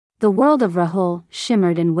The world of Rahul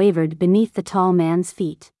shimmered and wavered beneath the tall man's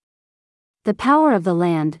feet. The power of the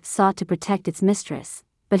land sought to protect its mistress,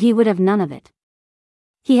 but he would have none of it.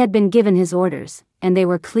 He had been given his orders, and they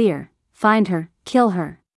were clear: find her, kill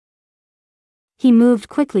her. He moved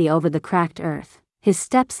quickly over the cracked earth, his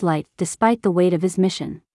steps light despite the weight of his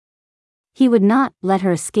mission. He would not let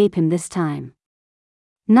her escape him this time.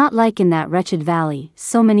 Not like in that wretched valley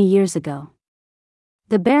so many years ago.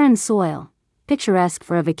 The barren soil, picturesque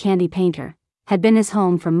for a Vacandy painter, had been his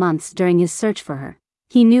home for months during his search for her.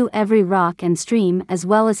 He knew every rock and stream as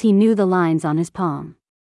well as he knew the lines on his palm.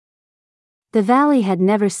 The valley had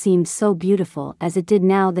never seemed so beautiful as it did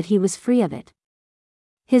now that he was free of it.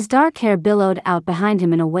 His dark hair billowed out behind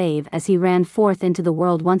him in a wave as he ran forth into the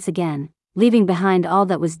world once again, leaving behind all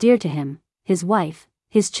that was dear to him, his wife,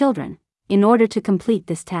 his children, in order to complete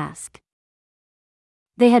this task.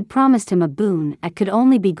 They had promised him a boon that could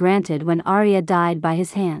only be granted when Arya died by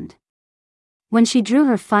his hand. When she drew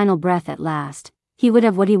her final breath at last, he would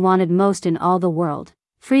have what he wanted most in all the world: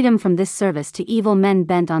 freedom from this service to evil men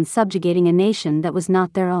bent on subjugating a nation that was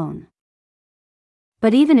not their own.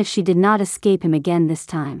 But even if she did not escape him again this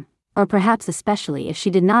time, or perhaps especially if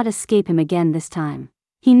she did not escape him again this time,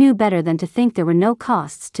 he knew better than to think there were no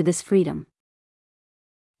costs to this freedom.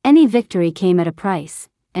 Any victory came at a price,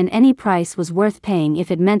 and any price was worth paying if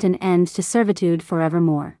it meant an end to servitude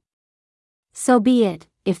forevermore. So be it,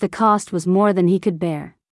 if the cost was more than he could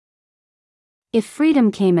bear. If freedom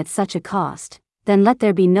came at such a cost, then let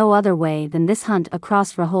there be no other way than this hunt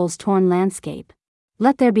across Rahul's torn landscape.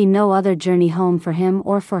 Let there be no other journey home for him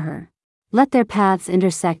or for her. Let their paths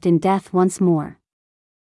intersect in death once more.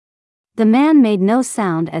 The man made no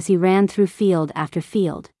sound as he ran through field after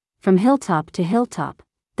field, from hilltop to hilltop,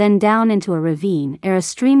 then down into a ravine ere a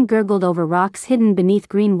stream gurgled over rocks hidden beneath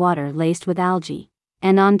green water laced with algae,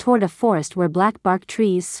 and on toward a forest where black-barked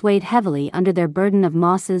trees swayed heavily under their burden of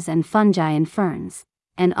mosses and fungi and ferns,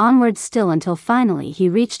 and onward still until finally he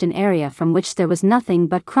reached an area from which there was nothing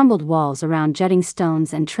but crumbled walls around jutting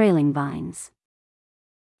stones and trailing vines.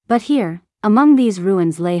 But here, among these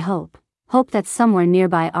ruins lay hope that somewhere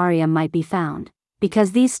nearby Arya might be found,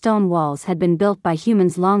 because these stone walls had been built by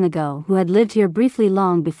humans long ago who had lived here briefly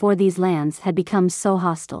long before these lands had become so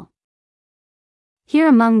hostile. Here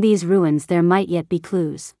among these ruins there might yet be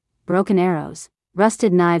clues: broken arrows,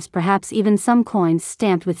 rusted knives, perhaps even some coins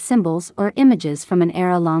stamped with symbols or images from an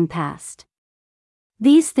era long past.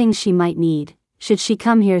 These things she might need, should she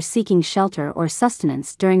come here seeking shelter or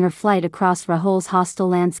sustenance during her flight across Rahul's hostile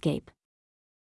landscape.